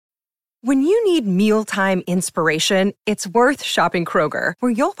When you need mealtime inspiration, it's worth shopping Kroger,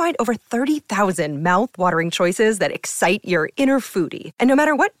 where you'll find over 30,000 mouth-watering choices that excite your inner foodie. And no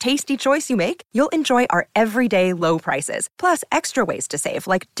matter what tasty choice you make, you'll enjoy our everyday low prices, plus extra ways to save,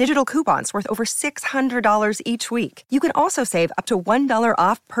 like digital coupons worth over $600 each week. You can also save up to $1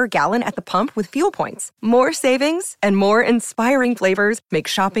 off per gallon at the pump with fuel points. More savings and more inspiring flavors make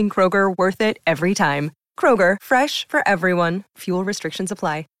shopping Kroger worth it every time. Kroger, fresh for everyone. Fuel restrictions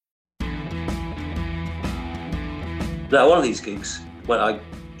apply. Now, one of these gigs, when I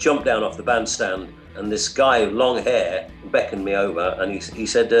jumped down off the bandstand and this guy with long hair beckoned me over and he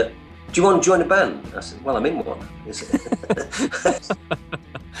said, do you want to join a band? I said, well, I'm in one. He said,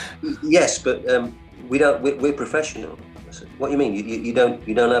 yes, but we're professional. I said, what do you mean? You don't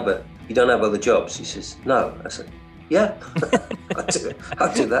have other jobs? He says, no. I said, yeah,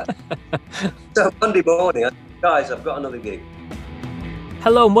 I'll do that. So Monday morning, I said, guys, I've got another gig.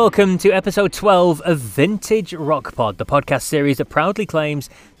 Hello and welcome to episode 12 of Vintage Rock Pod, the podcast series that proudly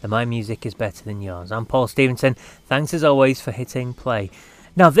claims that my music is better than yours. I'm Paul Stevenson. Thanks as always for hitting play.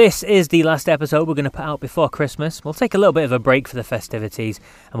 Now, this is the last episode we're going to put out before Christmas. We'll take a little bit of a break for the festivities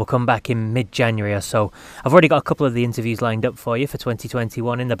and we'll come back in mid-January or so. I've already got a couple of the interviews lined up for you for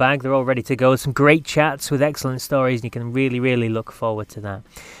 2021 in the bag. They're all ready to go. Some great chats with excellent stories and you can really look forward to that.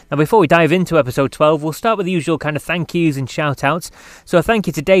 Now, before we dive into episode 12, we'll start with the usual kind of thank yous and shout-outs. So a thank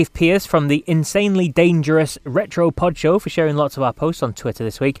you to Dave Pierce from the Insanely Dangerous Retro Pod Show for sharing lots of our posts on Twitter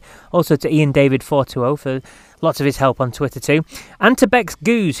this week. Also to Ian David 420 for lots of his help on Twitter too. And to Bex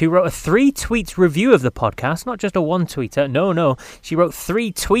Goose, who wrote a 3-tweet review of the podcast, not just a 1-tweeter. No. She wrote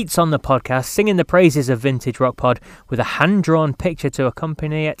 3 tweets on the podcast, singing the praises of Vintage Rock Pod with a hand-drawn picture to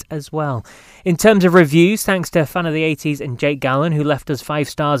accompany it as well. In terms of reviews, thanks to Fan of the 80s and Jake Gallen, who left us 5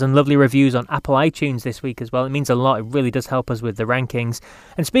 stars and lovely reviews on Apple iTunes this week as well. It means a lot. It really does help us with the rankings.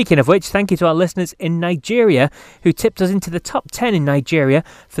 And speaking of which, thank you to our listeners in Nigeria, who tipped us into the top 10 in Nigeria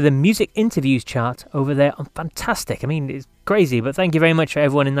for the music interviews chart over there on Fantastic. I mean, it's crazy, but thank you very much for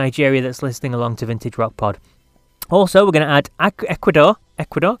everyone in Nigeria that's listening along to Vintage Rock Pod. Also, we're going to add Ecuador,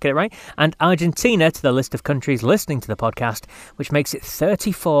 get it right, and Argentina to the list of countries listening to the podcast, which makes it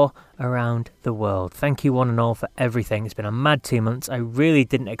 34 around the world. Thank you one and all for everything. It's been a mad 2 months. I really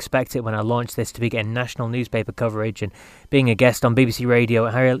didn't expect it when I launched this to be getting national newspaper coverage and being a guest on BBC Radio.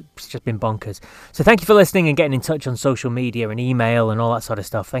 It's just been bonkers. So thank you for listening and getting in touch on social media and email and all that sort of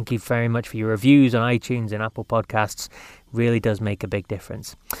stuff. Thank you very much for your reviews on iTunes and Apple Podcasts. Really does make a big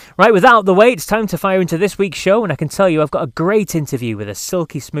difference. Right, with that out of the way, it's time to fire into this week's show, and I can tell you I've got a great interview with a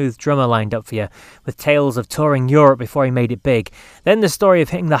silky smooth drummer lined up for you, with tales of touring Europe before he made it big, then the story of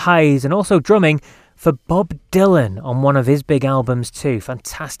hitting the highs and also drumming for Bob Dylan on one of his big albums too.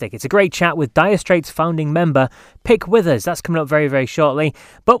 Fantastic. It's a great chat with Dire Straits founding member Pick Withers. That's coming up very shortly.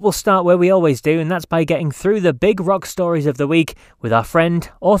 But we'll start where we always do, and that's by getting through the big rock stories of the week with our friend,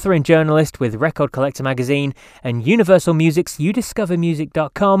 author and journalist with Record Collector magazine and Universal Music's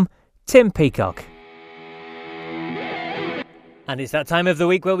youdiscovermusic.com, Tim Peacock. And it's that time of the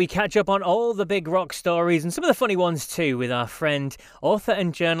week where we catch up on all the big rock stories and some of the funny ones too with our friend, author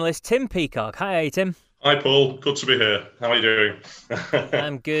and journalist Tim Peacock. Hi, Tim. Hi, Paul. Good to be here. How are you doing?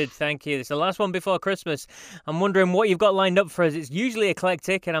 I'm good, thank you. It's the last one before Christmas. I'm wondering what you've got lined up for us. It's usually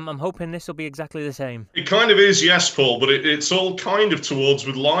eclectic, and I'm hoping this will be exactly the same. It kind of is, yes, Paul, but it's all kind of towards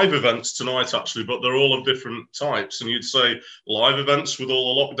with live events tonight, actually, but they're all of different types. And you'd say live events with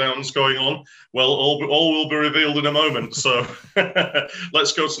all the lockdowns going on. Well, all will be revealed in a moment. So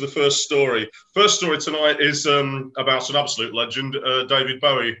let's go to the first story. First story tonight is about an absolute legend, David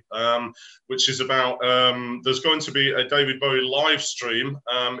Bowie, which is about there's going to be a David Bowie live stream.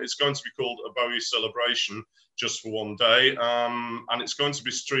 It's going to be called a Bowie Celebration just for one day. And it's going to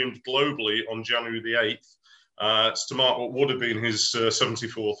be streamed globally on January the 8th. It's to mark what would have been his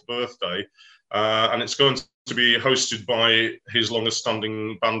 74th birthday. And it's going to be hosted by his longest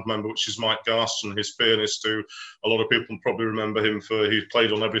standing band member, which is Mike Garson, his pianist, who a lot of people probably remember him for. He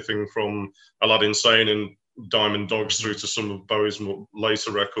played on everything from Aladdin Sane and Diamond Dogs through to some of Bowie's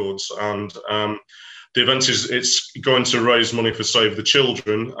later records. And the event it's going to raise money for Save the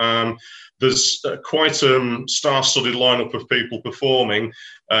Children. There's quite a star-studded lineup of people performing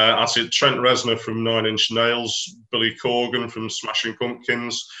at it. Trent Reznor from Nine Inch Nails, Billy Corgan from Smashing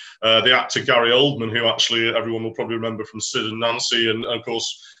Pumpkins, the actor Gary Oldman, who actually everyone will probably remember from Sid and Nancy, and of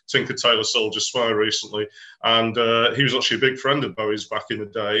course Tinker Tailor Soldier Spy recently, and he was actually a big friend of Bowie's back in the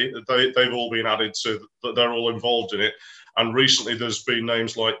day. They've all been added to, they're all involved in it. And recently there's been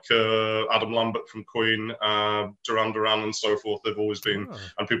names like Adam Lambert from Queen, Duran Duran and so forth. They've always been,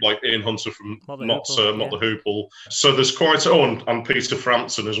 and people like Ian Hunter from Mott the Hoople. So there's quite, and Peter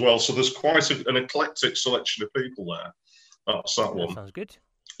Frampton as well. So there's quite an eclectic selection of people there. That's that one. Sounds good.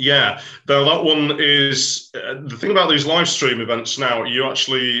 Yeah, though that one is the thing about these live stream events now. You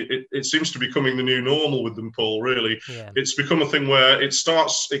actually, it seems to be becoming the new normal with them, Paul. Really, It's become a thing where it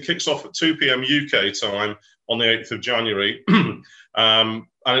kicks off at 2 p.m. UK time on the 8th of January.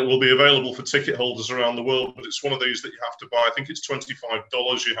 And it will be available for ticket holders around the world. But it's one of these that you have to buy. I think it's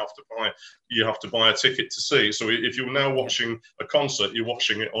 $25. You have to buy a ticket to see. So if you're now watching a concert, you're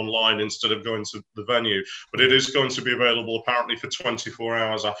watching it online instead of going to the venue. But it is going to be available apparently for 24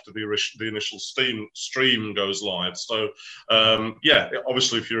 hours after the initial stream goes live. So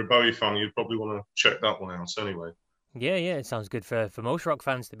obviously if you're a Bowie fan, you'd probably want to check that one out anyway. Yeah, it sounds good for most rock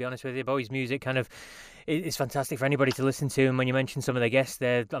fans, to be honest with you. Bowie's music is fantastic for anybody to listen to, and when you mention some of the guests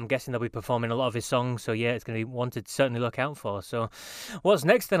there, I'm guessing they'll be performing a lot of his songs, so yeah, it's going to be one to certainly look out for. So what's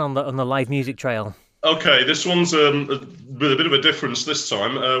next then on the live music trail? Okay, this one's with a bit of a difference this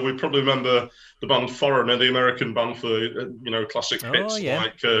time. We probably remember the band Foreigner, the American band for classic hits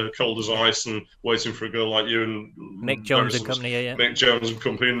like Cold as Ice and Waiting for a Girl Like You and Mick Jones and company. Mick Jones and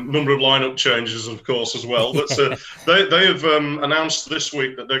company, a number of lineup changes, of course, as well. But they have announced this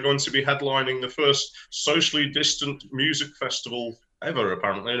week that they're going to be headlining the first socially distant music festival ever,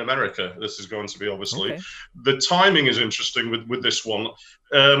 apparently, in America. This is going to be, obviously. Okay. The timing is interesting with this one.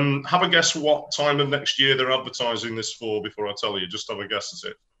 Have a guess what time of next year they're advertising this for before I tell you. Just have a guess at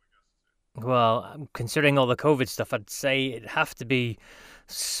it. Well, considering all the COVID stuff, I'd say it'd have to be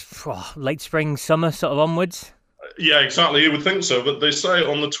late spring, summer sort of onwards. Yeah, exactly. You would think so, but they say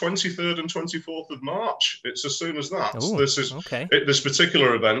on the 23rd and 24th of March. It's as soon as that. Ooh, this is okay. This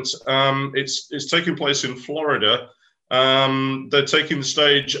particular event. It's taking place in Florida. They're taking the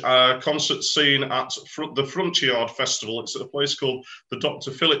stage concert scene at the Front Yard Festival. It's at a place called the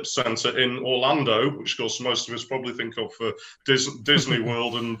Dr. Phillips Center in Orlando, which of course most of us probably think of for Disney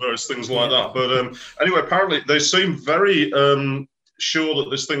World and various things like that. But anyway, apparently they seem very sure that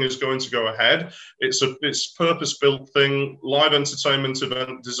this thing is going to go ahead. It's purpose-built thing, live entertainment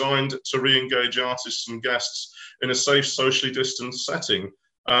event designed to re-engage artists and guests in a safe, socially distanced setting.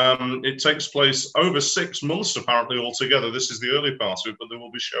 It takes place over 6 months, apparently, altogether. This is the early part of it, but there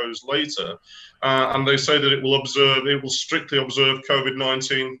will be shows later. And they say that it will strictly observe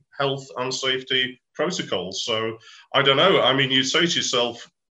COVID-19 health and safety protocols. So I don't know. I mean, you say to yourself,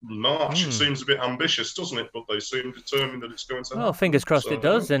 March, it seems a bit ambitious, doesn't it? But they seem determined that it's going to happen. Well, fingers crossed it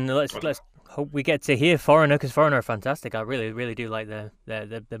does, and let's hope we get to hear Foreigner, because Foreigner are fantastic. I really, really do like their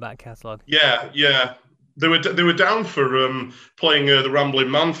back catalogue. Yeah. They were down for playing the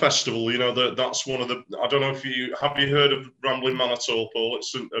Ramblin' Man Festival. You know, that's one of the. I don't know if you heard of Ramblin' Man at all, Paul.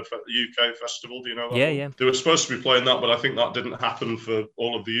 It's a UK festival. Do you know that? Yeah. They were supposed to be playing that, but I think that didn't happen for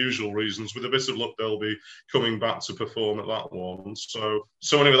all of the usual reasons. With a bit of luck, they'll be coming back to perform at that one. So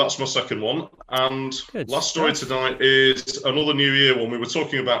anyway, that's my second one. And last story tonight is another New Year one. We were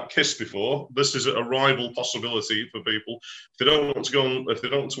talking about Kiss before. This is a rival possibility for people. If they don't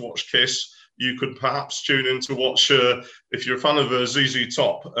want to watch Kiss, you could perhaps tune in to watch, if you're a fan of ZZ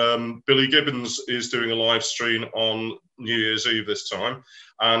Top, Billy Gibbons is doing a live stream on New Year's Eve this time.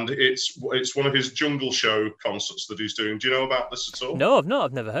 And it's one of his Jungle Show concerts that he's doing. Do you know about this at all? No,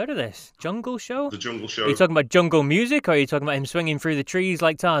 I've never heard of this. Jungle Show? The Jungle Show. Are you talking about jungle music, or are you talking about him swinging through the trees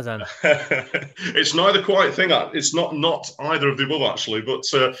like Tarzan? It's neither quite thing. It's not either of the above, actually. But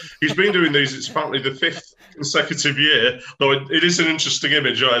he's been doing these. It's apparently the 5th consecutive year, though it is an interesting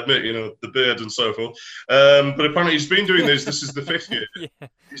image, I admit, you know, the beard and so forth. But apparently he's been doing these. This is the 5th year. Yeah.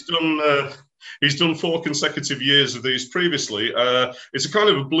 He's done 4 consecutive years of these previously. It's a kind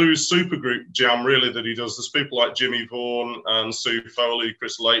of a blues supergroup jam, really, that he does. There's people like Jimmy Vaughan and Sue Foley,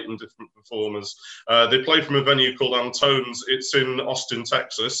 Chris Layton, different performers. They play from a venue called Antone's. It's in Austin,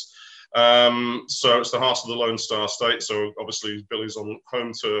 Texas. So it's the heart of the Lone Star State. So obviously Billy's on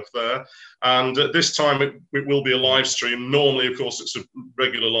home turf there. And this time it will be a live stream. Normally, of course, it's a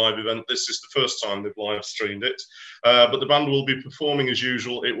regular live event. This is the first time they've live streamed it. But the band will be performing as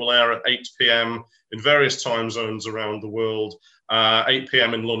usual. It will air at 8 p.m. in various time zones around the world, 8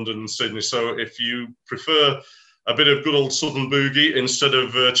 p.m. in London and Sydney. So if you prefer a bit of good old Southern boogie instead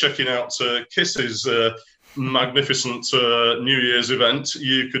of checking out Kiss's magnificent New Year's event,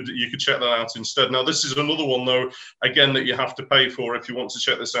 you could check that out instead. Now, this is another one, though, again, that you have to pay for if you want to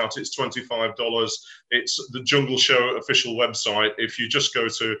check this out. It's $25. It's the Jungle Show official website. If you just go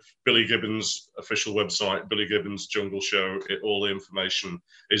to Billy Gibbons' official website, Billy Gibbons Jungle Show, all the information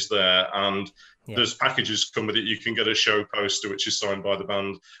is there. And there's packages come with it. You can get a show poster, which is signed by the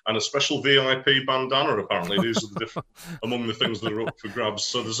band, and a special VIP bandana, apparently. These are the different among the things that are up for grabs.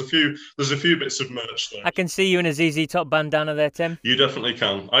 So there's a few bits of merch there. I can see you in a ZZ Top bandana there, Tim. You definitely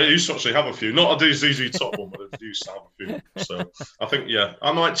can. I used to actually have a few. Not a ZZ Top one, but I used to have a few. So I think,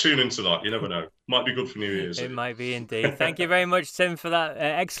 I might tune into that. You never know. Might be good for New Year's. It might be indeed. Thank you very much, Tim, for that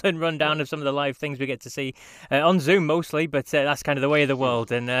excellent rundown of some of the live things we get to see on Zoom mostly, but that's kind of the way of the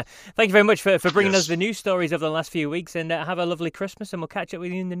world. And thank you very much for bringing us the news stories of the last few weeks, and have a lovely Christmas, and we'll catch up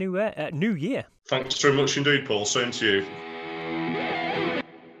with you in the new year. Thanks very much indeed, Paul. Same to you.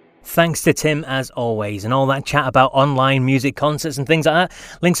 Thanks to Tim, as always, and all that chat about online music concerts and things like that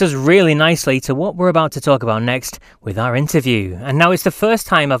links us really nicely to what we're about to talk about next with our interview. And now it's the first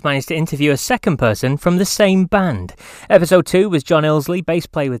time I've managed to interview a second person from the same band. Episode 2 was John Illsley, bass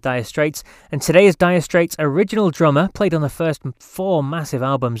player with Dire Straits, and today is Dire Straits' original drummer, played on the first 4 massive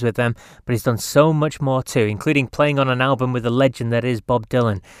albums with them, but he's done so much more too, including playing on an album with the legend that is Bob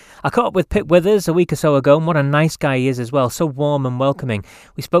Dylan. I caught up with Pip Withers a week or so ago, and what a nice guy he is as well, so warm and welcoming.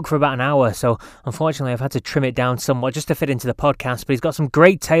 We spoke for about an hour, so unfortunately I've had to trim it down somewhat just to fit into the podcast, but he's got some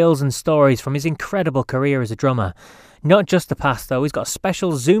great tales and stories from his incredible career as a drummer. Not just the past though, he's got a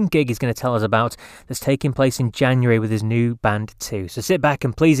special Zoom gig he's going to tell us about that's taking place in January with his new band too. So sit back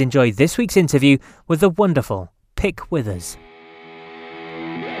and please enjoy this week's interview with the wonderful Pip Withers.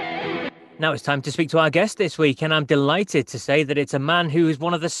 Now it's time to speak to our guest this week, and I'm delighted to say that it's a man who is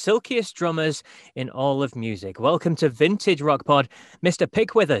one of the silkiest drummers in all of music. Welcome to Vintage Rock Pod, Mr.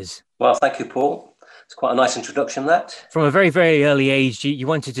 Pip Withers. Well, thank you, Paul. It's quite a nice introduction, that. From a very, very early age, you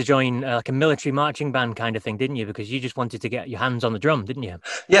wanted to join like a military marching band kind of thing, didn't you? Because you just wanted to get your hands on the drum, didn't you?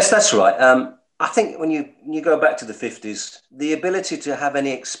 Yes, that's right. I think when you go back to the 50s, the ability to have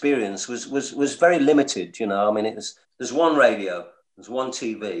any experience was very limited, you know. I mean, there's one radio, there's one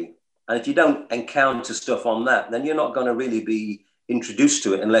TV. And if you don't encounter stuff on that, then you're not going to really be introduced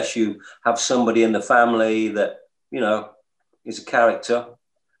to it unless you have somebody in the family that, you know, is a character.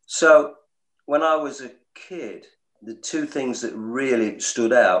 So when I was a kid, the 2 things that really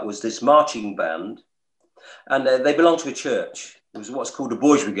stood out was this marching band, and they belonged to a church. It was what's called a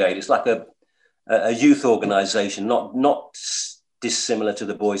Boys Brigade. It's like a youth organisation, not dissimilar to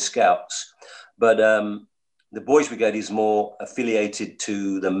the Boy Scouts, but the Boys Brigade is more affiliated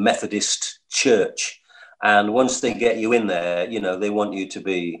to the Methodist Church. And once they get you in there, you know, they want you to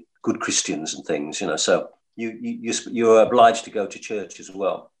be good Christians and things, you know. So you're obliged to go to church as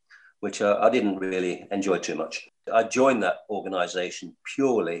well, which I didn't really enjoy too much. I joined that organisation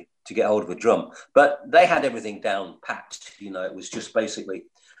purely to get hold of a drum. But they had everything down packed, you know. It was just basically,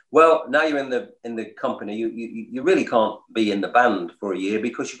 well, now you're in the company, you really can't be in the band for a year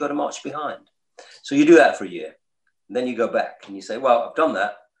because you've got to march behind. So you do that for a year, and then you go back and you say, well, I've done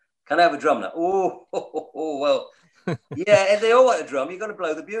that. Can I have a drum now? Oh, well, yeah, if they all want a drum, you've got to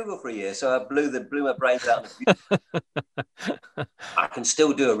blow the bugle for a year. So I blew my brains out. I can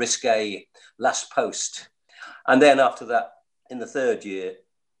still do a risque last post. And then after that, in the 3rd year,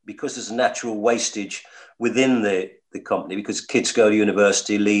 because there's a natural wastage within the company, because kids go to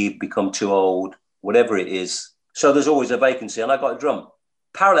university, leave, become too old, whatever it is. So there's always a vacancy, and I got a drum.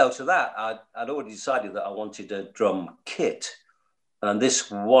 Parallel to that, I'd already decided that I wanted a drum kit. And this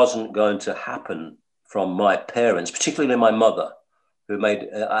wasn't going to happen from my parents, particularly my mother, who made,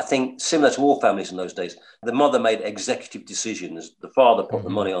 I think, similar to all families in those days, the mother made executive decisions. The father put the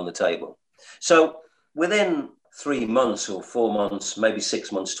money on the table. So within 3 months or 4 months, maybe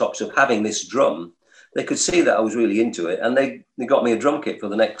 6 months tops of having this drum, they could see that I was really into it. And they got me a drum kit for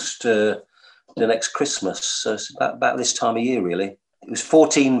the next Christmas. So it's about this time of year, really. It was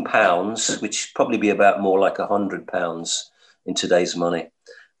 £14, which probably be about more like £100 in today's money.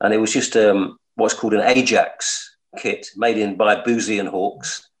 And it was just what's called an Ajax kit made by Boozy and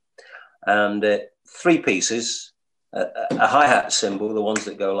Hawkes. And 3 pieces, a hi-hat cymbal, the ones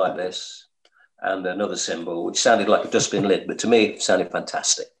that go like this, and another cymbal, which sounded like a dustbin lid, but to me, it sounded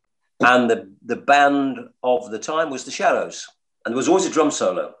fantastic. And the band of the time was the Shadows. And there was always a drum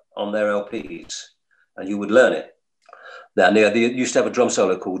solo on their LPs, and you would learn it. And they used to have a drum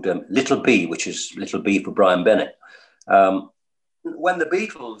solo called Little B, which is Little B for Brian Bennett. When the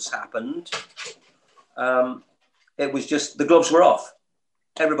Beatles happened, it was just, the gloves were off.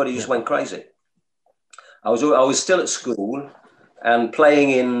 Everybody just went crazy. I was still at school and playing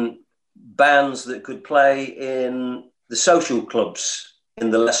in bands that could play in the social clubs in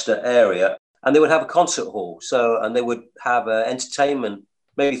the Leicester area, and they would have a concert hall. And they would have entertainment,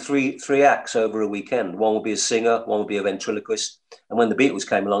 maybe three acts over a weekend. One would be a singer, one would be a ventriloquist. And when the Beatles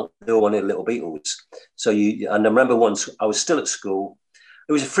came along, they all wanted Little Beatles. And I remember once I was still at school.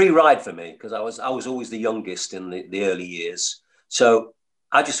 It was a free ride for me because I was always the youngest in the early years. So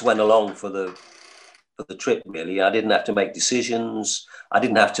I just went along for the trip, really. I didn't have to make decisions. I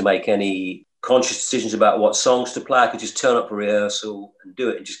didn't have to make any conscious decisions about what songs to play. I could just turn up for rehearsal and do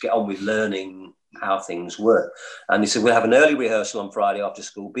it and just get on with learning how things work. And he said, we'll have an early rehearsal on Friday after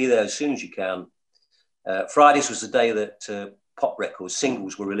school. Be there as soon as you can. Fridays was the day that pop records,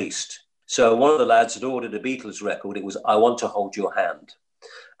 singles were released. So one of the lads had ordered a Beatles record. It was I Want to Hold Your Hand.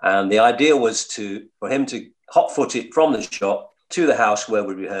 And the idea was for him to hot-foot it from the shop to the house where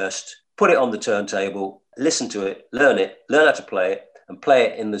we rehearsed, put it on the turntable, listen to it, learn how to play it, and play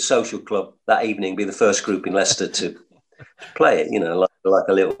it in the social club that evening, be the first group in Leicester to play it, like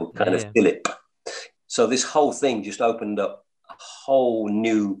a little kind of fillip. So this whole thing just opened up a whole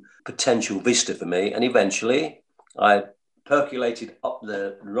new potential vista for me. And eventually I percolated up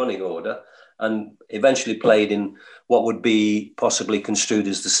the running order and eventually played in what would be possibly construed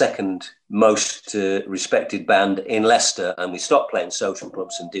as the second most respected band in Leicester. And we stopped playing social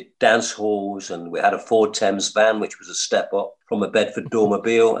clubs and did dance halls, and we had a Ford Thames van, which was a step up from a Bedford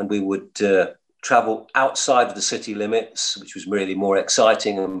Dormobile, and we would travel outside of the city limits, which was really more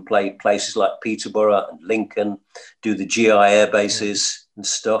exciting, and play places like Peterborough and Lincoln, do the GI air bases and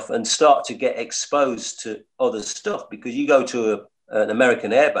stuff, and start to get exposed to other stuff, because you go to an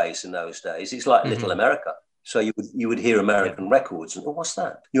American air base in those days, it's like Little America. So you would hear American records and, what's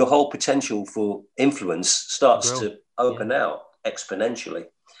that? Your whole potential for influence starts to open out exponentially.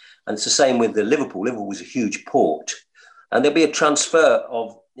 And it's the same with the Liverpool. Liverpool was a huge port. And there'll be a transfer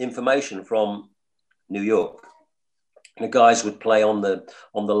of information from New York. And the guys would play on the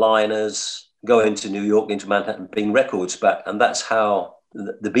liners, go into New York, into Manhattan, bring records back. And that's how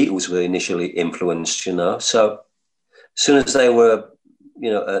the Beatles were initially influenced, So as soon as they were,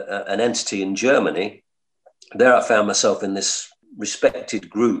 an entity in Germany, there I found myself in this respected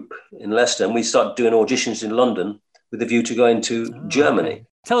group in Leicester, and we started doing auditions in London with a view to going to Germany. Okay.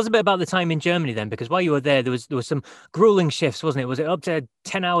 Tell us a bit about the time in Germany then, because while you were there was some grueling shifts, wasn't it? Was it up to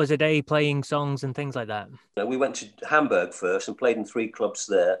 10 hours a day playing songs and things like that? We went to Hamburg first and played in 3 clubs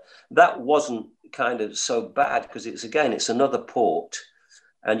there. That wasn't kind of so bad because it's another port.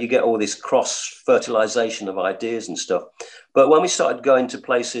 And you get all this cross-fertilization of ideas and stuff. But when we started going to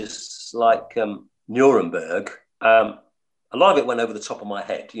places like Nuremberg, a lot of it went over the top of my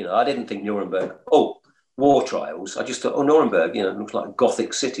head. I didn't think Nuremberg, war trials. I just thought, Nuremberg, it looks like a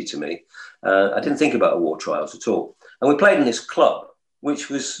Gothic city to me. I didn't think about war trials at all. And we played in this club, which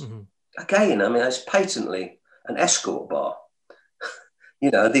was, again, it's patently an escort bar.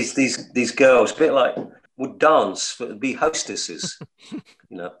 These girls, a bit like, would dance, be hostesses.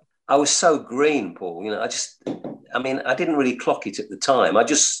 I was so green, Paul. I didn't really clock it at the time. I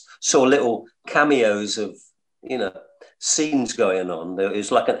just saw little cameos of, scenes going on. It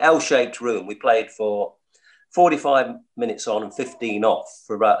was like an L-shaped room. We played for 45 minutes on and 15 off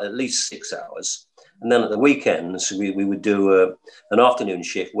for about at least 6 hours. And then at the weekends, we would do an afternoon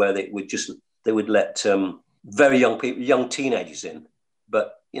shift where they would let very young people, young teenagers in.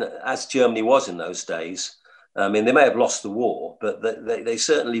 But, as Germany was in those days, they may have lost the war, but they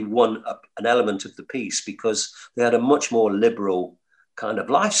certainly won an element of the peace because they had a much more liberal kind of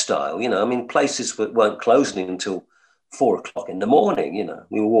lifestyle. Places weren't closing until 4 o'clock in the morning.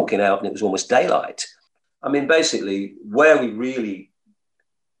 We were walking out and it was almost daylight. Basically, where we really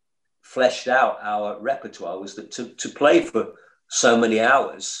fleshed out our repertoire was that to play for so many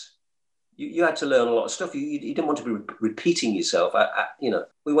hours, you had to learn a lot of stuff. You didn't want to be repeating yourself.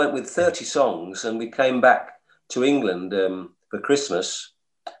 We went with 30 songs and we came back to England for Christmas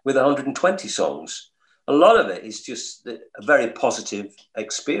with 120 songs. A lot of it is just a very positive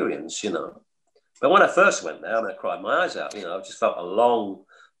experience, But when I first went there, I cried my eyes out. I just felt a long,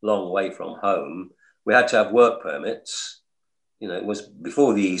 long way from home. We had to have work permits. It was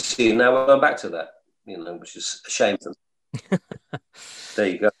before the EC, and now we're going back to that, which is a shame. There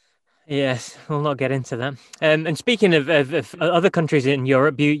you go. Yes, we'll not get into that. And speaking of other countries in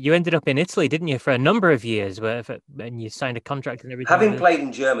Europe, you ended up in Italy, didn't you, for a number of years, and you signed a contract and everything. Having played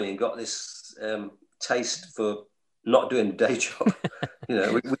in Germany and got this taste for not doing a day job,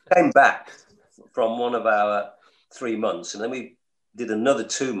 we came back from one of our 3 months, and then we did another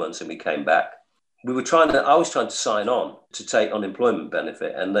 2 months, and we came back. I was trying to sign on to take unemployment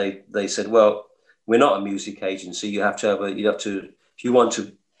benefit, and they said, well, we're not a music agency. You have to if you want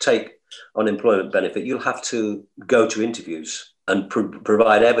to take unemployment benefit, you'll have to go to interviews and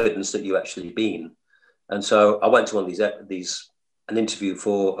provide evidence that you actually been. And so I went to one of an interview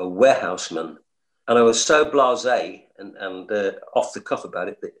for a warehouseman, and I was so blasé and off the cuff about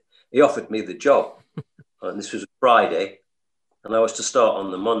it that he offered me the job. And this was Friday, and I was to start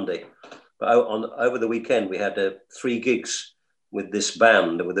on the Monday. But over the weekend, we had 3 gigs with this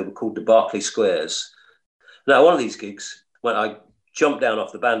band. They were called the Berkeley Squares. Now, one of these gigs, when I jumped down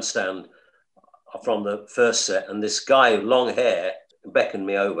off the bandstand from the first set, and this guy with long hair beckoned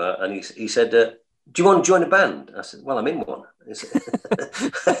me over, and he said, "Do you want to join a band?" I said, "Well, I'm in one." He said,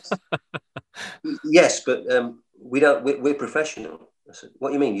 "Yes, but we're professional." I said, "What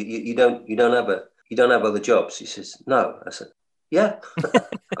do you mean? You don't have other jobs?" He says, "No." I said, "Yeah,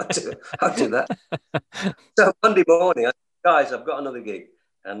 I'll do that." So Monday morning, I said, "Guys, I've got another gig."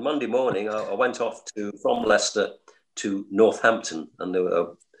 And Monday morning, I went off from Leicester to Northampton, and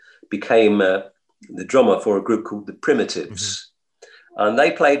became the drummer for a group called the Primitives. Mm-hmm. And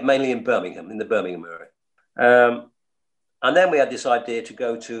they played mainly in the Birmingham area. And then we had this idea to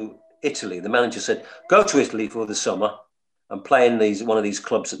go to Italy. The manager said, "Go to Italy for the summer and play in one of these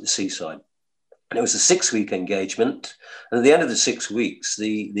clubs at the seaside." And it was a 6-week engagement. And at the end of the 6 weeks,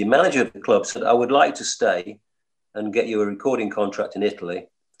 the manager of the club said, "I would like to stay and get you a recording contract in Italy."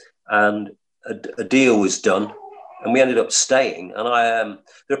 And a deal was done, and we ended up staying. And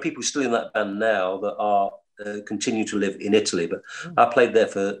there are people still in that band now that are continue to live in Italy, but I played there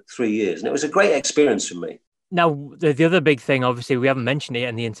for 3 years, and it was a great experience for me. Now, the other big thing, obviously, we haven't mentioned it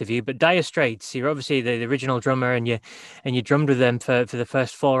in the interview, but Dire Straits, you're obviously the original drummer, and you drummed with them for the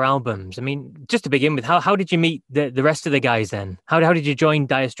first 4 albums. I mean, just to begin with, how did you meet the rest of the guys then? How did you join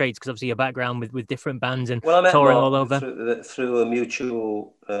Dire Straits? Because obviously your background with different bands and touring all over. Through a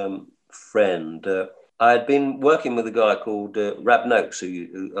mutual friend. I had been working with a guy called Rab Noakes,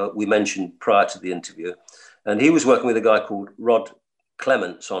 who we mentioned prior to the interview, and he was working with a guy called Rod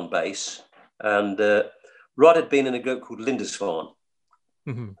Clements on bass, and Rod had been in a group called Lindisfarne,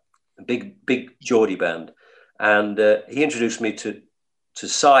 a big Geordie band. And he introduced me to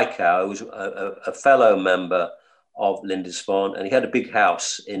Cy Cow, who was a fellow member of Lindisfarne. And he had a big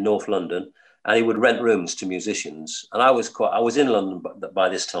house in North London, and he would rent rooms to musicians. And I was in London by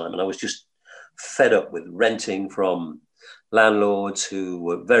this time, and I was just fed up with renting from landlords who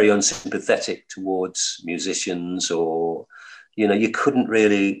were very unsympathetic towards musicians, or, you couldn't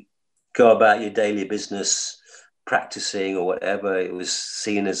really go about your daily business practicing or whatever. It was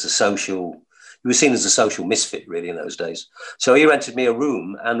seen as a social misfit, really, in those days. So he rented me a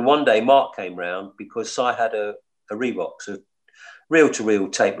room, and one day Mark came round because I had a Revox, a reel-to-reel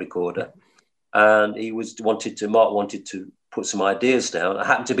tape recorder, and Mark wanted to put some ideas down. I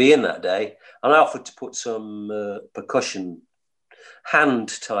happened to be in that day, and I offered to put some percussion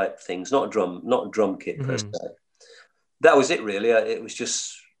hand type things, not a drum kit per se. That was it, really. It was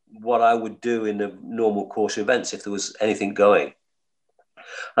just what I would do in the normal course of events if there was anything going.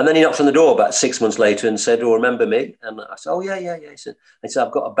 And then he knocked on the door about 6 months later and said, "Oh, remember me?" And I said, "Oh, yeah. He said,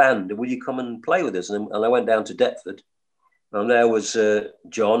 "I've got a band. Will you come and play with us?" And I went down to Deptford, and there was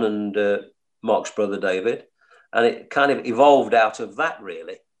John and Mark's brother David. And it kind of evolved out of that,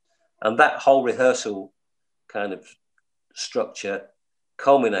 really. And that whole rehearsal kind of structure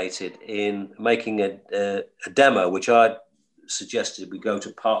culminated in making a demo, which I suggested we go to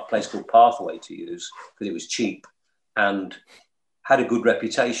a place called Pathway to use because it was cheap and had a good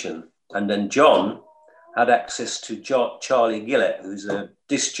reputation. And then John had access to Charlie Gillett, who's a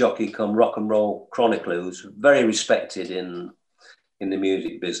disc jockey come rock and roll chronicler, who's very respected in the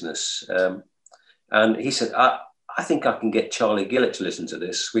music business. And he said, I think I can get Charlie Gillett to listen to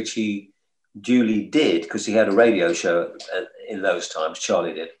this, which he duly did because he had a radio show in those times,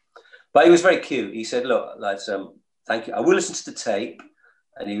 Charlie did. But he was very cute. He said, "Look, lads, thank you. I will listen to the tape."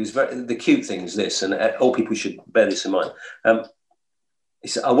 And he was the cute thing is this, and all people should bear this in mind. He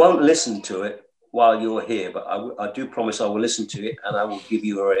said, "I won't listen to it while you're here, but I do promise I will listen to it and I will give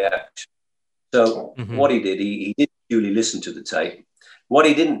you a reaction." So what he did, he did duly listen to the tape. What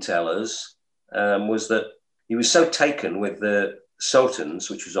he didn't tell us was that he was so taken with the Sultans,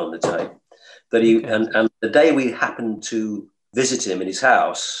 which was on the tape, that and the day we happened to visit him in his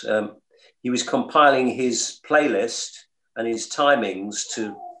house, he was compiling his playlist and his timings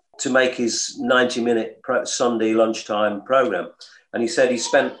to make his 90-minute Sunday lunchtime program. And he said he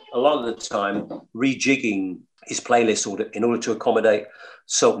spent a lot of the time rejigging his playlist in order to accommodate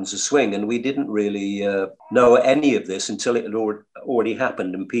Sultans of Swing. And we didn't really know any of this until it had already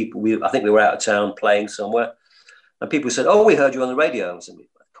happened. And I think we were out of town playing somewhere. And people said, "Oh, we heard you on the radio." I said,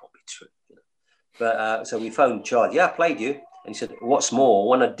 "That can't be true." But so we phoned Charlie. "Yeah, I played you." And he said, what's more,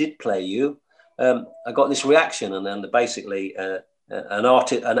 when I did play you, I got this reaction. And then basically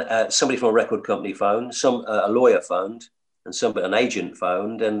somebody from a record company phoned, a lawyer phoned, and an agent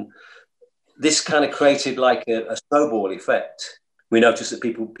phoned. And this kind of created like a snowball effect. We noticed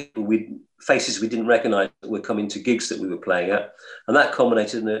that faces we didn't recognize were coming to gigs that we were playing at. And that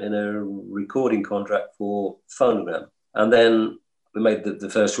culminated in a recording contract for Phonogram. And then we made the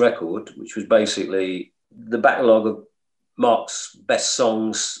first record, which was basically the backlog of Mark's best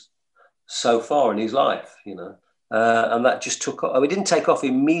songs so far in his life, you know. And that just took off. It didn't take off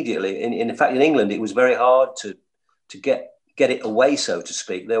immediately. In fact, in England, it was very hard to get it away, so to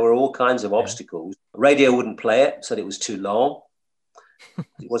speak. There were all kinds of obstacles. Radio wouldn't play it, said it was too long.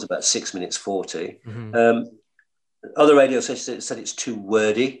 It was about 6 minutes 40. Mm-hmm. Other radio stations said it's too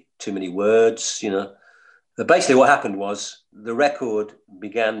wordy, too many words, you know. But basically what happened was the record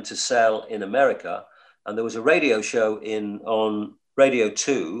began to sell in America, and there was a radio show on Radio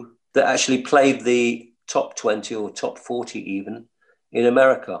 2 that actually played the top 20 or top 40 even in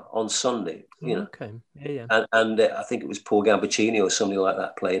America on Sunday, you know. Okay. Yeah. And I think it was Paul Gambaccini or somebody like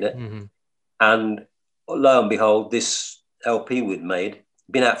that played it. Mm-hmm. And lo and behold, this LP we'd made,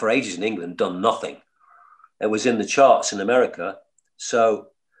 been out for ages in England, done nothing. It was in the charts in America. So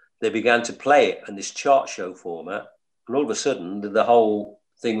they began to play it in this chart show format. And all of a sudden, the whole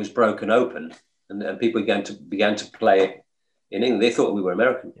thing was broken open, and people began to play it in England. They thought we were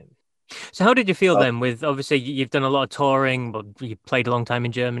American. So how did you feel then with, obviously, you've done a lot of touring, but you played a long time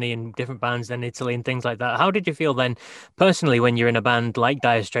in Germany and different bands in Italy and things like that. How did you feel then, personally, when you're in a band like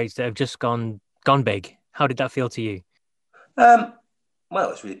Dire Straits that have just gone big? How did that feel to you? Well, I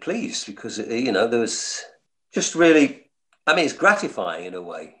was really pleased because, you know, there was just really, I mean, it's gratifying in a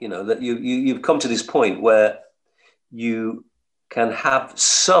way, you know, that you've come to this point where you can have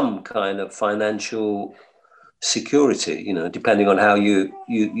some kind of financial security, you know, depending on how you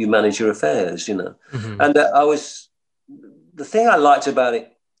manage your affairs, you know. Mm-hmm. And the thing I liked about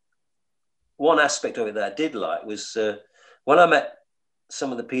it, one aspect of it that I did like was when I met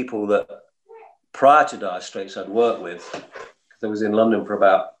some of the people that prior to Dire Straits I'd worked with, because I was in London for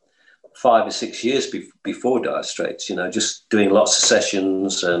about 5 or 6 years before Dire Straits, you know, just doing lots of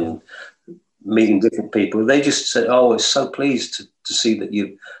sessions and meeting different people. They just said, oh, I was so pleased to see that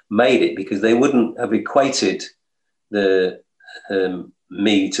you've made it, because they wouldn't have equated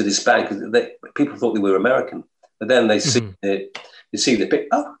me to this band, because people thought they were American. But then they see the pic,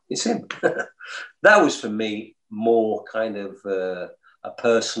 oh, it's him. That was for me more kind of a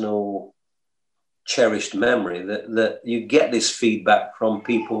personal, cherished memory, that you get this feedback from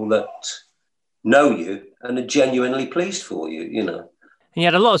people that know you and are genuinely pleased for you, you know. And you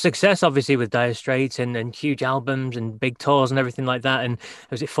had a lot of success, obviously, with Dire Straits and huge albums and big tours and everything like that. And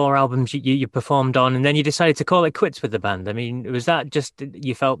was it 4 albums you performed on? And then you decided to call it quits with the band. I mean, was that just,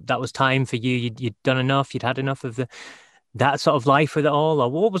 you felt that was time for you? You'd done enough? You'd had enough of that sort of life with it all?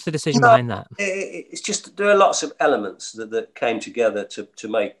 Or what was the decision behind that? It's just, there are lots of elements that came together to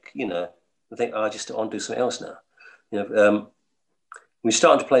make, you know, I think, I just want to do something else now. You know, we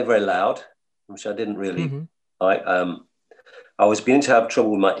started to play very loud, which I didn't really like. I was beginning to have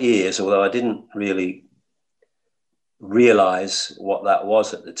trouble with my ears, although I didn't really realize what that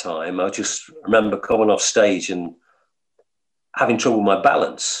was at the time. I just remember coming off stage and having trouble with my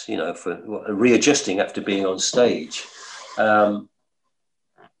balance, you know, for readjusting after being on stage. So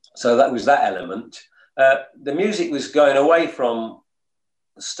that was that element. The music was going away from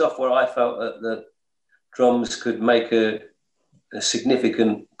stuff where I felt that the drums could make a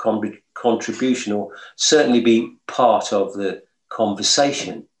significant contribution, or certainly be part of the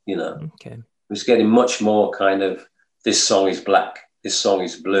conversation, you know. Okay. It was getting much more kind of, this song is black, this song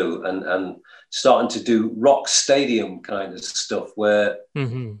is blue, and starting to do rock stadium kind of stuff where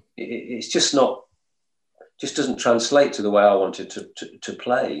it's just doesn't translate to the way I wanted to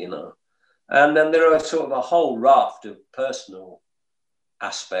play, you know. And then there are sort of a whole raft of personal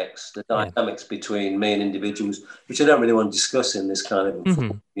aspects, the dynamics between me and individuals, which I don't really want to discuss in this kind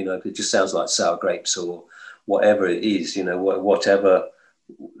of, you know, it just sounds like sour grapes or whatever it is, you know, whatever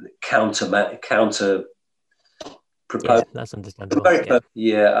counter proposal. Yeah, that's understandable.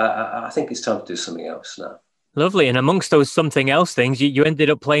 I think it's time to do something else now. Lovely. And amongst those something else things, you ended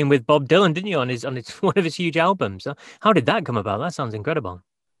up playing with Bob Dylan, didn't you, on one of his huge albums? How did that come about? That sounds incredible.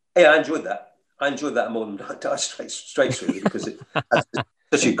 Yeah, I enjoyed that. I enjoyed that more than Dire Straits really, because it had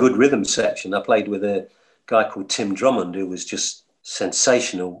such a good rhythm section. I played with a guy called Tim Drummond, who was just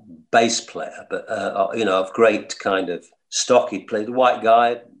sensational bass player, but you know, of great kind of stock. He played a white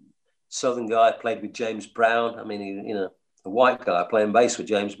guy, Southern guy, played with James Brown. I mean, you know, a white guy playing bass with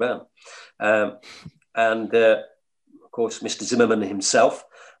James Brown, and of course, Mr. Zimmerman himself,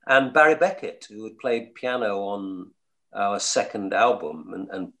 and Barry Beckett, who had played piano on our second album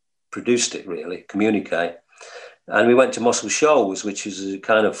and produced it, really, Communique. And we went to Muscle Shoals, which is a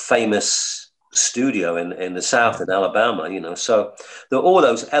kind of famous studio in the South, in Alabama, you know. So there were all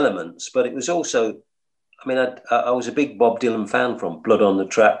those elements, but it was also, I mean, I was a big Bob Dylan fan, from Blood on the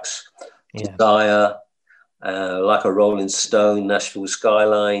Tracks, Desire, Like a Rolling Stone, Nashville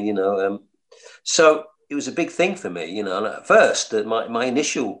Skyline, you know. So it was a big thing for me, you know. And at first, my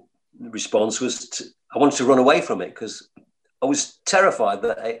initial response was I wanted to run away from it, because I was terrified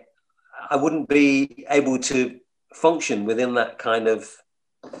that I wouldn't be able to function within that kind of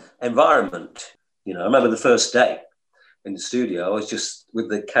environment. You know, I remember the first day in the studio, I was just with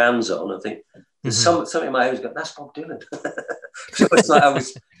the cans on. I think there's something in my head was going, that's Bob Dylan. So it's like I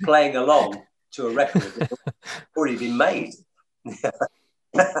was playing along to a record that had already been made.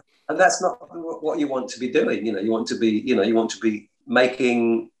 And that's not what you want to be doing. You know, you want to be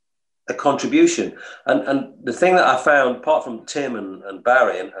making a contribution. And the thing that I found, apart from Tim and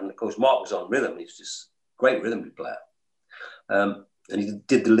Barry, and of course Mark was on rhythm, he's just a great rhythm player. And he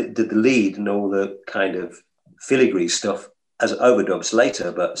did the lead and all the kind of filigree stuff as overdubs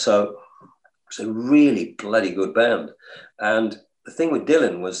later. But so it's a really bloody good band. And the thing with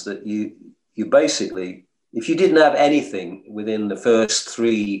Dylan was that you basically, if you didn't have anything within the first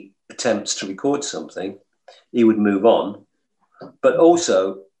 3 attempts to record something, he would move on. But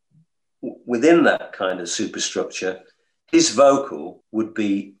also within that kind of superstructure, his vocal would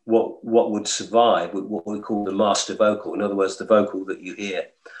be what would survive, what we call the master vocal. In other words, the vocal that you hear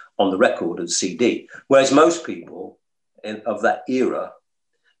on the record and CD. Whereas most people of that era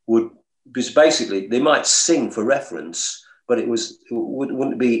because basically they might sing for reference, but it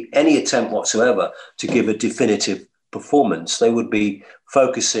wouldn't be any attempt whatsoever to give a definitive performance. They would be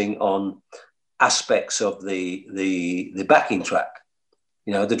focusing on aspects of the backing track.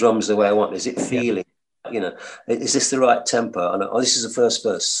 You know, the drums the way I want. Is it feeling? You know, is this the right tempo? And this is the first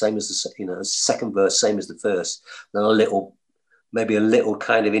verse, same as the second verse, same as the first. Then maybe a little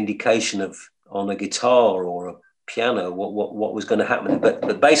kind of indication of on a guitar or a piano what was going to happen.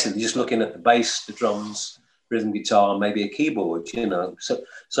 But basically, just looking at the bass, the drums, rhythm guitar, maybe a keyboard. You know,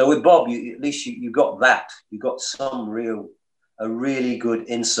 so with Bob, at least you got that. You got a really good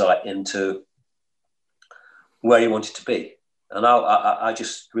insight into where he wanted to be, and I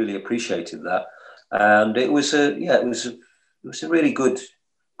just really appreciated that. And it was a really good,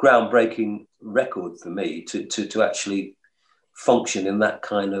 groundbreaking record for me to actually function in that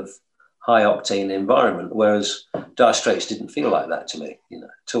kind of high octane environment. Whereas Dire Straits didn't feel like that to me, you know,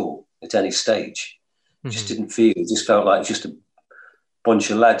 at all, at any stage. It just didn't feel. It just felt like just a bunch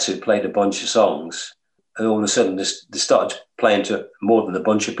of lads who played a bunch of songs, and all of a sudden they started playing to more than a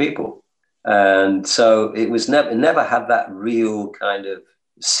bunch of people. And so it was never had that real kind of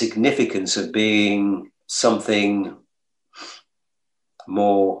significance of being something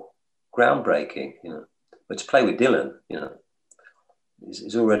more groundbreaking, you know. But to play with Dylan, you know,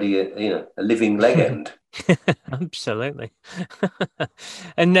 is already a living legend. Absolutely.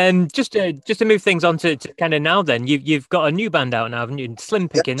 And then just to move things on to kind of now, then you've got a new band out now, haven't you? Slim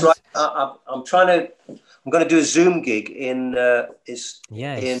Pickins. That's right. I'm going to do a Zoom gig in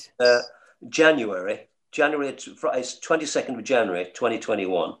January. It's 22nd of January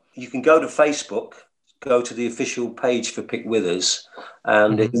 2021. You can go to Facebook, go to the official page for Pick Withers,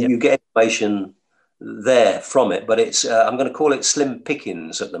 and you get information there from it. But it's I'm going to call it Slim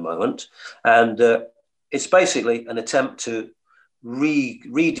Pickins at the moment, and it's basically an attempt to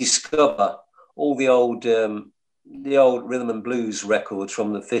rediscover all the old rhythm and blues records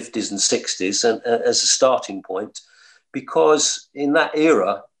from the 50s and 60s, and as a starting point, because in that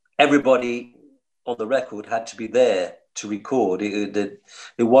era everybody on the record had to be there to record. It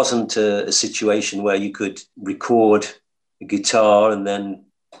wasn't a situation where you could record a guitar and then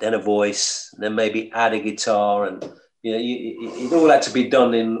a voice, and then maybe add a guitar, and you know, it all had to be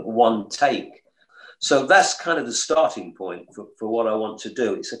done in one take. So that's kind of the starting point for what I want to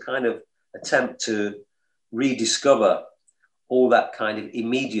do. It's a kind of attempt to rediscover all that kind of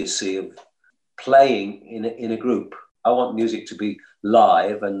immediacy of playing in a group. I want music to be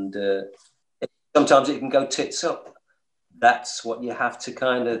live, and sometimes it can go tits up. That's what you have to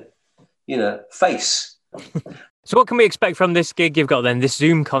kind of, you know, face. So what can we expect from this gig you've got then, this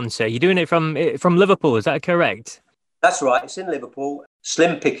Zoom concert? You're doing it from Liverpool, is that correct? That's right. It's in Liverpool,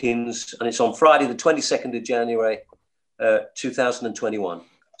 Slim Pickins, and it's on Friday, the 22nd of January, 2021.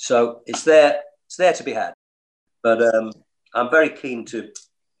 So it's there to be had. But I'm very keen to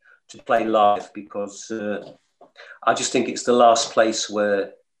play live, because I just think it's the last place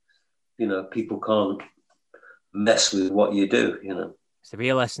where, you know, people can't mess with what you do, you know. It's the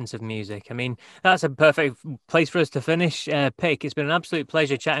real essence of music. I mean, that's a perfect place for us to finish. Pick, it's been an absolute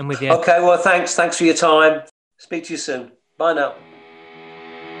pleasure chatting with you. Okay, well, thanks for your time. Speak to you soon. Bye now.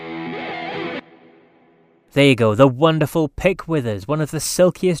 There you go, the wonderful Pick Withers, one of the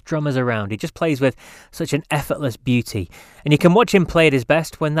silkiest drummers around. He just plays with such an effortless beauty. And you can watch him play at his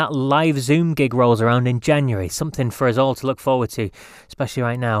best when that live Zoom gig rolls around in January. Something for us all to look forward to, especially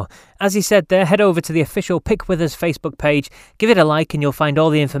right now. As he said there, head over to the official Pick Withers Facebook page, give it a like, and you'll find all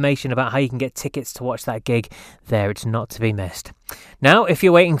the information about how you can get tickets to watch that gig there. It's not to be missed. Now, if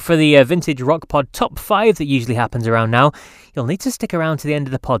you're waiting for the Vintage Rock Pod Top 5 that usually happens around now, you'll need to stick around to the end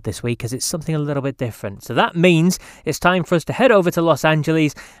of the pod this week because it's something a little bit different. So that means it's time for us to head over to Los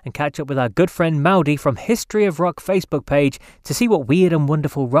Angeles and catch up with our good friend Maudie from History of Rock Facebook page to see what weird and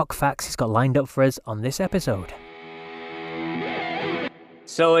wonderful rock facts he's got lined up for us on this episode.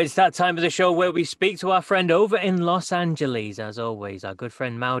 So it's that time of the show where we speak to our friend over in Los Angeles, as always, our good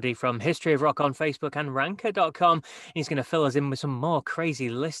friend Maudie from History of Rock on Facebook and Ranker.com. He's going to fill us in with some more crazy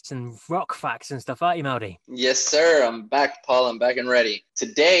lists and rock facts and stuff, aren't you, Maudie? Yes, sir. I'm back, Paul. I'm back and ready.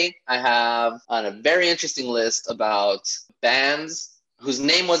 Today, I have on a very interesting list about bands whose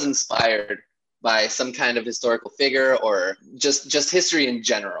name was inspired by some kind of historical figure or just history in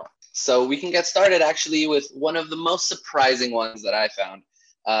general. So we can get started actually with one of the most surprising ones that I found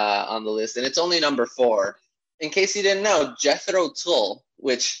on the list, and it's only number 4. In case you didn't know, Jethro Tull,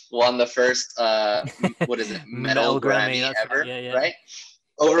 which won the first metal Grammy ever, right?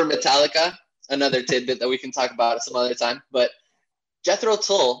 Over Metallica. Another tidbit that we can talk about some other time. But Jethro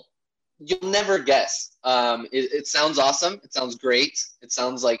Tull, you'll never guess. It sounds awesome. It sounds great. It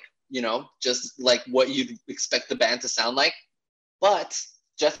sounds like, just like what you'd expect the band to sound like. But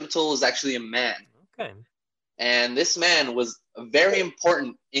Jethro Tull was actually a man. Okay. And this man was a very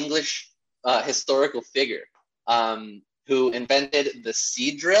important English historical figure who invented the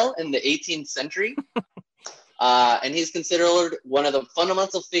seed drill in the 18th century. And he's considered one of the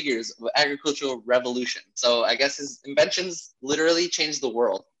fundamental figures of the agricultural revolution. So I guess his inventions literally changed the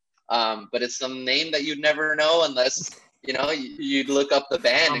world. But it's some name that you'd never know unless, you'd look up the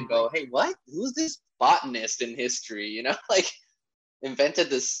band and go, hey, what? Who's this botanist in history? Invented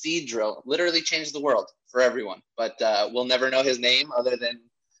the seed drill, literally changed the world for everyone. But we'll never know his name other than,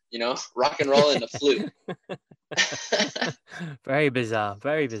 rock and roll and the flute. Very bizarre.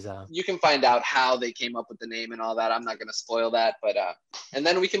 Very bizarre. You can find out how they came up with the name and all that. I'm not going to spoil that. But and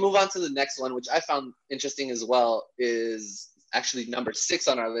then we can move on to the next one, which I found interesting as well, is actually number 6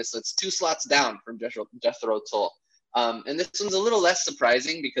 on our list. So it's 2 slots down from Jethro Tull. And this one's a little less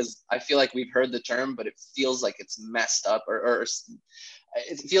surprising because I feel like we've heard the term, but it feels like it's messed up or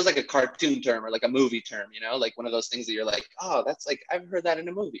it feels like a cartoon term or like a movie term, like one of those things that you're like, oh, that's like, I've heard that in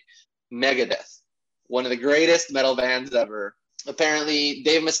a movie. Megadeth, one of the greatest metal bands ever. Apparently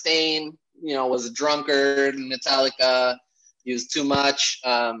Dave Mustaine, was a drunkard in Metallica. He was too much.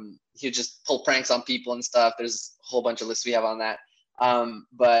 He would just pull pranks on people and stuff. There's a whole bunch of lists we have on that.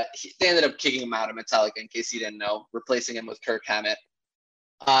 But they ended up kicking him out of Metallica, in case you didn't know, replacing him with Kirk Hammett.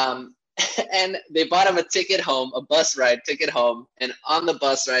 And they bought him a bus ride ticket home. And on the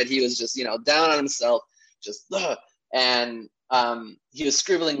bus ride, he was just, down on himself, and he was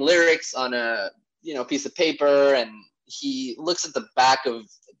scribbling lyrics on a, piece of paper. And he looks at the back of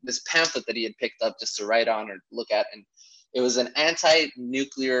this pamphlet that he had picked up just to write on or look at. And it was an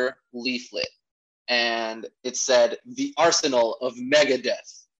anti-nuclear leaflet. And it said, the arsenal of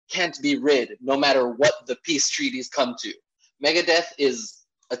Megadeth can't be rid no matter what the peace treaties come to. Megadeth is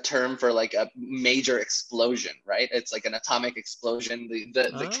a term for like a major explosion, right? It's like an atomic explosion.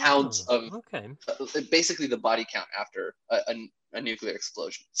 The count of basically the body count after a nuclear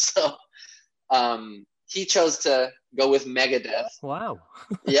explosion. So he chose to go with Megadeth. Wow.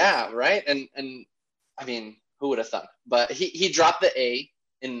 Yeah, right? And I mean, who would have thought? But he dropped the A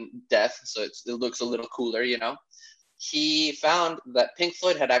in death, so it looks a little cooler, He found that Pink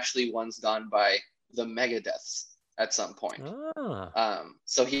Floyd had actually once gone by the Megadeths at some point.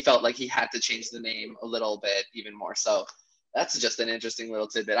 So he felt like he had to change the name a little bit even more. So that's just an interesting little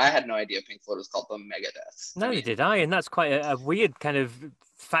tidbit. I had no idea Pink Floyd was called the Megadeths. Neither did I, and that's quite a weird kind of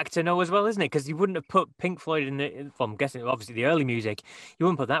fact to know as well, isn't it? Because you wouldn't have put Pink Floyd in the, well, I'm guessing obviously the early music, you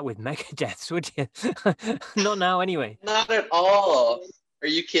wouldn't put that with Megadeths, would you? Not now anyway. Not at all. Are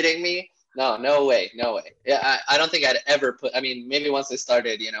you kidding me? No way. Yeah, I don't think I'd ever put, maybe once they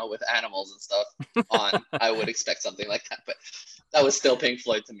started, with animals and stuff on, I would expect something like that, but that was still Pink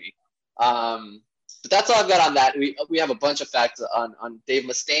Floyd to me. But that's all I've got on that. We have a bunch of facts on Dave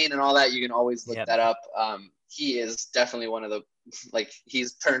Mustaine and all that. You can always look that up. He is definitely one of the like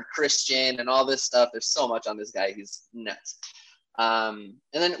he's turned Christian and all this stuff. There's so much on this guy. He's nuts. And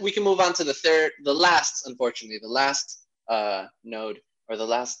then we can move on to the last node, or the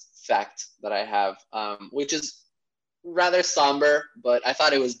last fact that I have, which is rather somber, but I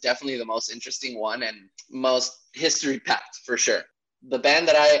thought it was definitely the most interesting one and most history packed for sure. The band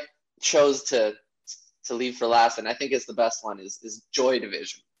that I chose to leave for last, and I think it's the best one, is Joy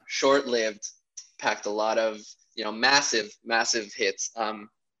Division. Short-lived, packed a lot of, massive hits,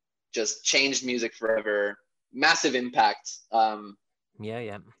 just changed music forever, massive impact.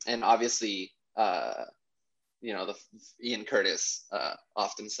 Yeah. And obviously, the Ian Curtis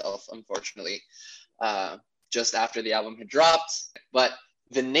offed himself, unfortunately, just after the album had dropped. But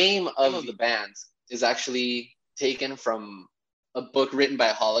the name of the band is actually taken from a book written by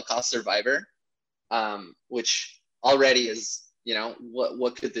a Holocaust survivor, which already is,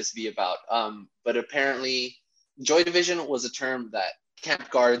 what could this be about? But apparently, Joy Division was a term that camp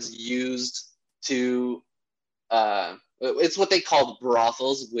guards used to, it's what they called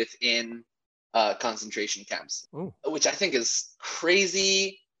brothels within concentration camps. Ooh. Which I think is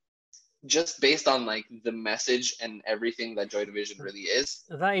crazy, just based on like the message and everything that Joy Division really is.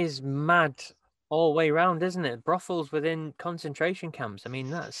 That is mad all the way around, isn't it? Brothels within concentration camps. I mean,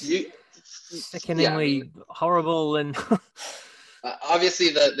 that's sickeningly horrible. And obviously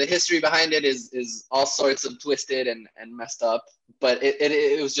the history behind it is all sorts of twisted and messed up, but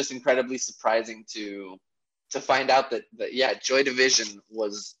it was just incredibly surprising to find out that Joy Division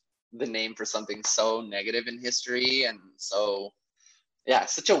was the name for something so negative in history, and so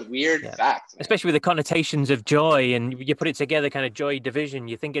such a weird fact, man. Especially with the connotations of joy, and you put it together, kind of Joy Division,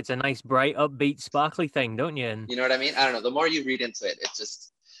 you think it's a nice, bright, upbeat, sparkly thing, don't you? And you know what I mean? I don't know. The more you read into it, it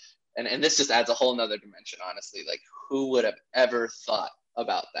just and this just adds a whole nother dimension, honestly. Like, who would have ever thought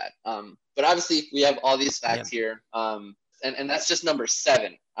about that? But obviously we have all these facts here, and that's just number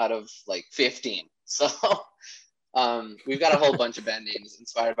 7 out of like 15. So we've got a whole bunch of band names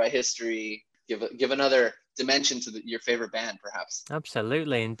inspired by history. Give another dimension to your favorite band, perhaps.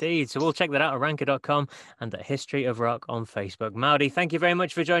 Absolutely, indeed. So we'll check that out at ranker.com and at History of Rock on Facebook. Maudie, thank you very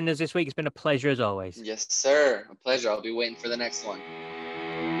much for joining us this week. It's been a pleasure as always. Yes, sir. A pleasure. I'll be waiting for the next one.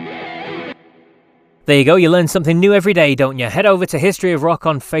 There you go, you learn something new every day, don't you? Head over to History of Rock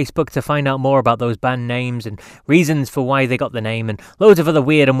on Facebook to find out more about those band names and reasons for why they got the name, and loads of other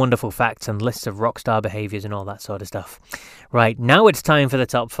weird and wonderful facts and lists of rock star behaviours and all that sort of stuff. Right, now it's time for the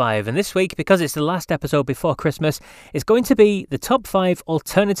top 5, and this week, because it's the last episode before Christmas, it's going to be the top 5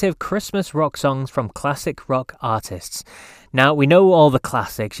 alternative Christmas rock songs from classic rock artists. Now, we know all the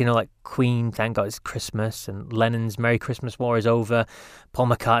classics, like Queen, Thank God It's Christmas, and Lennon's Merry Christmas War Is Over, Paul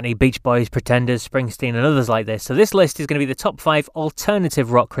McCartney, Beach Boys, Pretenders, Springsteen, and others like this. So this list is going to be the top 5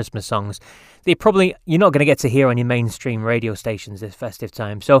 alternative rock Christmas songs that you're not going to get to hear on your mainstream radio stations this festive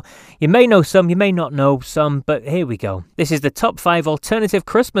time. So you may know some, you may not know some, but here we go. This is the top 5 alternative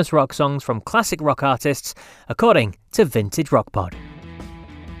Christmas rock songs from classic rock artists, according to Vintage Rock Pod.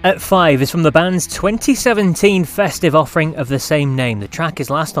 At 5 is from the band's 2017 festive offering of the same name. The track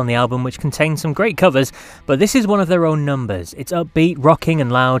is last on the album, which contains some great covers, but this is one of their own numbers. It's upbeat, rocking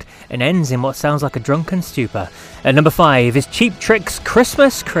and loud, and ends in what sounds like a drunken stupor. At number 5 is Cheap Trick's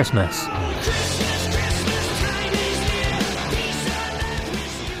Christmas, Christmas.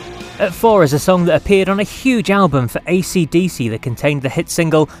 At 4 is a song that appeared on a huge album for AC/DC that contained the hit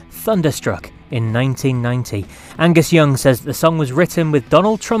single Thunderstruck in 1990. Angus Young says the song was written with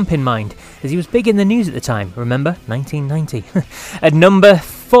Donald Trump in mind, as he was big in the news at the time. Remember? 1990. At number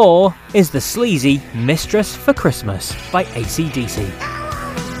 4 is the sleazy Mistress for Christmas by AC/DC.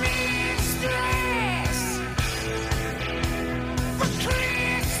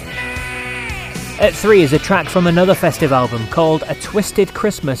 At 3 is a track from another festive album called A Twisted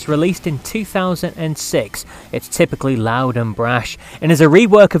Christmas, released in 2006. It's typically loud and brash, and is a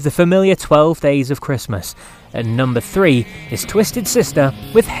rework of the familiar 12 Days of Christmas. At number 3 is Twisted Sister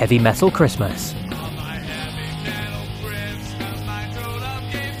with Heavy Metal Christmas.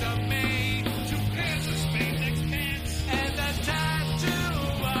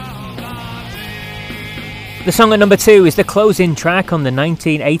 The song at number 2 is the closing track on the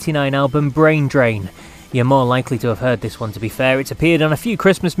 1989 album Brain Drain. You're more likely to have heard this one, to be fair. It's appeared on a few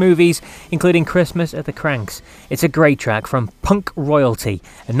Christmas movies, including Christmas at the Cranks. It's a great track from punk royalty.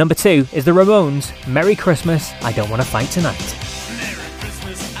 And number 2 is the Ramones' Merry Christmas, I Don't Want to Fight Tonight.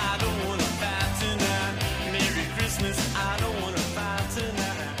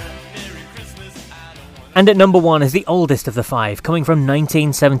 And at number 1 is the oldest of the 5, coming from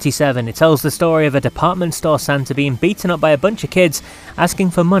 1977. It tells the story of a department store Santa being beaten up by a bunch of kids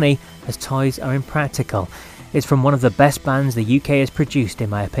asking for money as toys are impractical. is from one of the best bands the UK has produced, in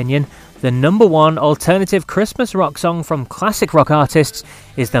my opinion. The number one alternative Christmas rock song from classic rock artists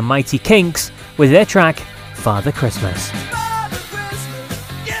is the Mighty Kinks with their track Father Christmas.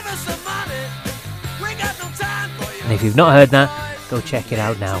 And if you've not heard that, go check it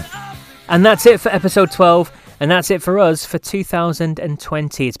out now. And that's it for episode 12, and that's it for us for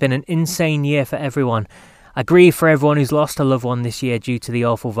 2020. It's been an insane year for everyone. I grieve for everyone who's lost a loved one this year due to the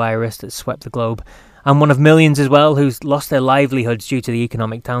awful virus that swept the globe. I'm one of millions as well who's lost their livelihoods due to the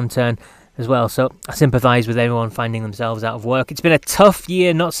economic downturn as well, so I sympathise with everyone finding themselves out of work. It's been a tough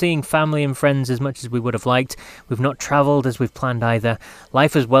year not seeing family and friends as much as we would have liked. We've not travelled as we've planned either.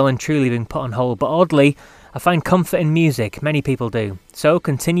 Life has well and truly been put on hold, but oddly, I find comfort in music. Many people do. So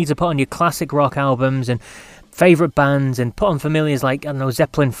continue to put on your classic rock albums and favourite bands and put on familiars like, I don't know,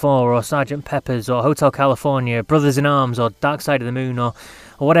 Zeppelin 4 or Sgt. Pepper's or Hotel California, Brothers in Arms or Dark Side of the Moon or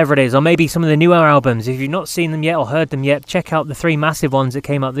whatever it is, or maybe some of the newer albums. If you've not seen them yet or heard them yet, check out the 3 massive ones that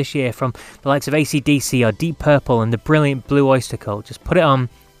came out this year from the likes of AC/DC or Deep Purple and the brilliant Blue Oyster Cult. Just put it on,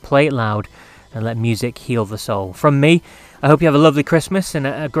 play it loud, and let music heal the soul. From me, I hope you have a lovely Christmas and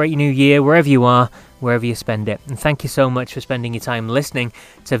a great new year wherever you are, wherever you spend it. And thank you so much for spending your time listening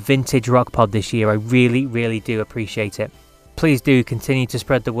to Vintage Rock Pod this year. I really, really do appreciate it. Please do continue to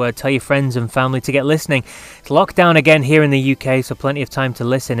spread the word. Tell your friends and family to get listening. It's lockdown again here in the UK, so plenty of time to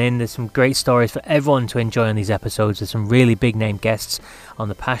listen in. There's some great stories for everyone to enjoy on these episodes. There's some really big name guests on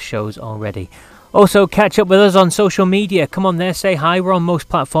the past shows already. Also, catch up with us on social media. Come on there, say hi. We're on most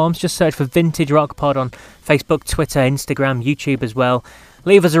platforms. Just search for Vintage Rock Pod on Facebook, Twitter, Instagram, YouTube as well.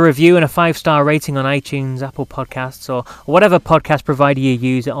 Leave us a review and a 5-star rating on iTunes, Apple Podcasts, or whatever podcast provider you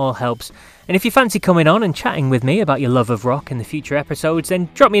use. It all helps. And if you fancy coming on and chatting with me about your love of rock in the future episodes, then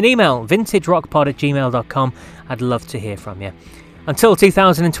drop me an email, vintagerockpod@gmail.com. I'd love to hear from you. Until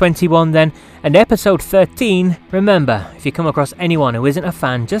 2021 then, and episode 13, remember, if you come across anyone who isn't a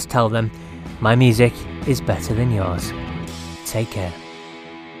fan, just tell them, my music is better than yours. Take care.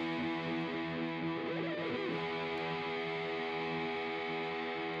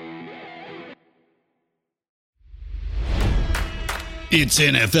 It's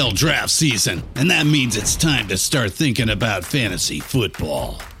NFL draft season, and that means it's time to start thinking about fantasy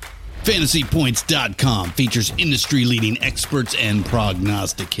football. FantasyPoints.com features industry-leading experts and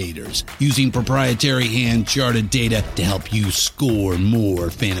prognosticators using proprietary hand-charted data to help you score more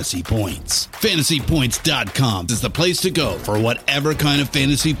fantasy points. FantasyPoints.com is the place to go for whatever kind of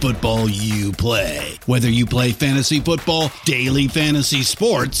fantasy football you play. Whether you play fantasy football, daily fantasy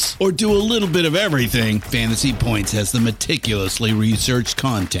sports, or do a little bit of everything, Fantasy Points has the meticulously researched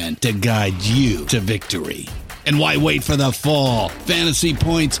content to guide you to victory. And why wait for the fall? Fantasy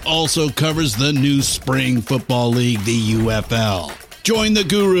Points also covers the new spring football league, the UFL. Join the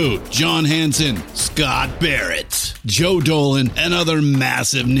guru, John Hansen, Scott Barrett, Joe Dolan, and other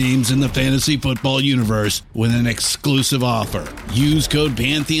massive names in the fantasy football universe with an exclusive offer. Use code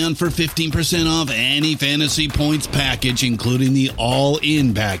Pantheon for 15% off any Fantasy Points package, including the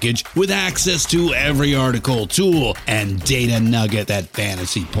all-in package, with access to every article, tool, and data nugget that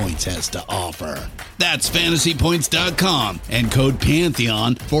Fantasy Points has to offer. That's FantasyPoints.com and code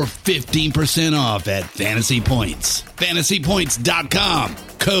Pantheon for 15% off at Fantasy Points. FantasyPoints.com,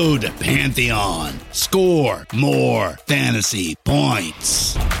 code Pantheon. Score more fantasy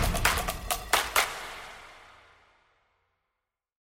points.